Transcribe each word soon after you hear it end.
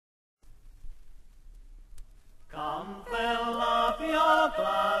Come fill up your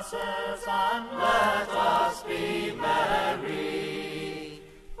glasses and let us be merry.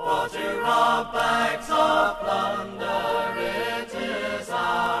 For to rob bags of plunder it is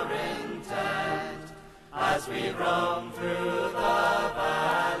our intent, as we roam through the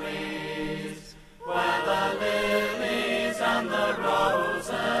valleys, where the lilies and the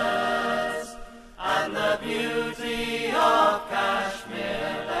roses and the beauty of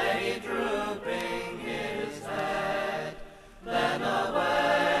Kashmir lay drooping his head. Then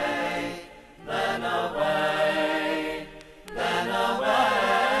away, then away, then away,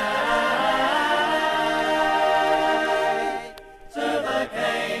 to the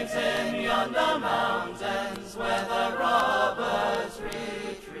caves in yonder mountains where the robbers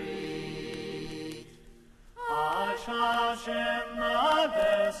retreat. Hush, hush, in the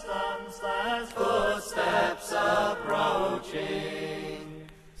distance there's footsteps approaching.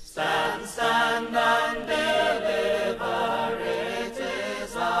 Stand, stand and deliver, it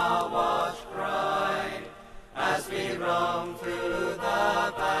is our watch cry, as we roam through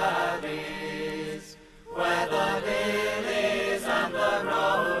the valleys, where the lilies and the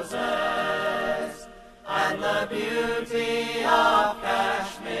roses and the beauty of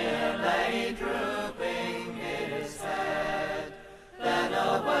Kashmir lay drooping his head. Then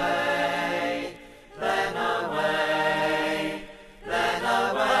away, then away, then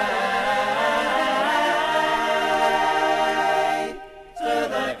away, to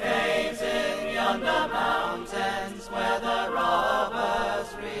the caves in yonder mountains where the robbers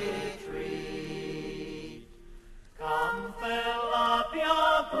retreat. Come fill up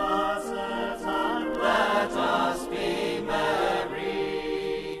your glasses and let us be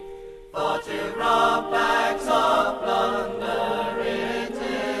merry, for to rob bags of plunder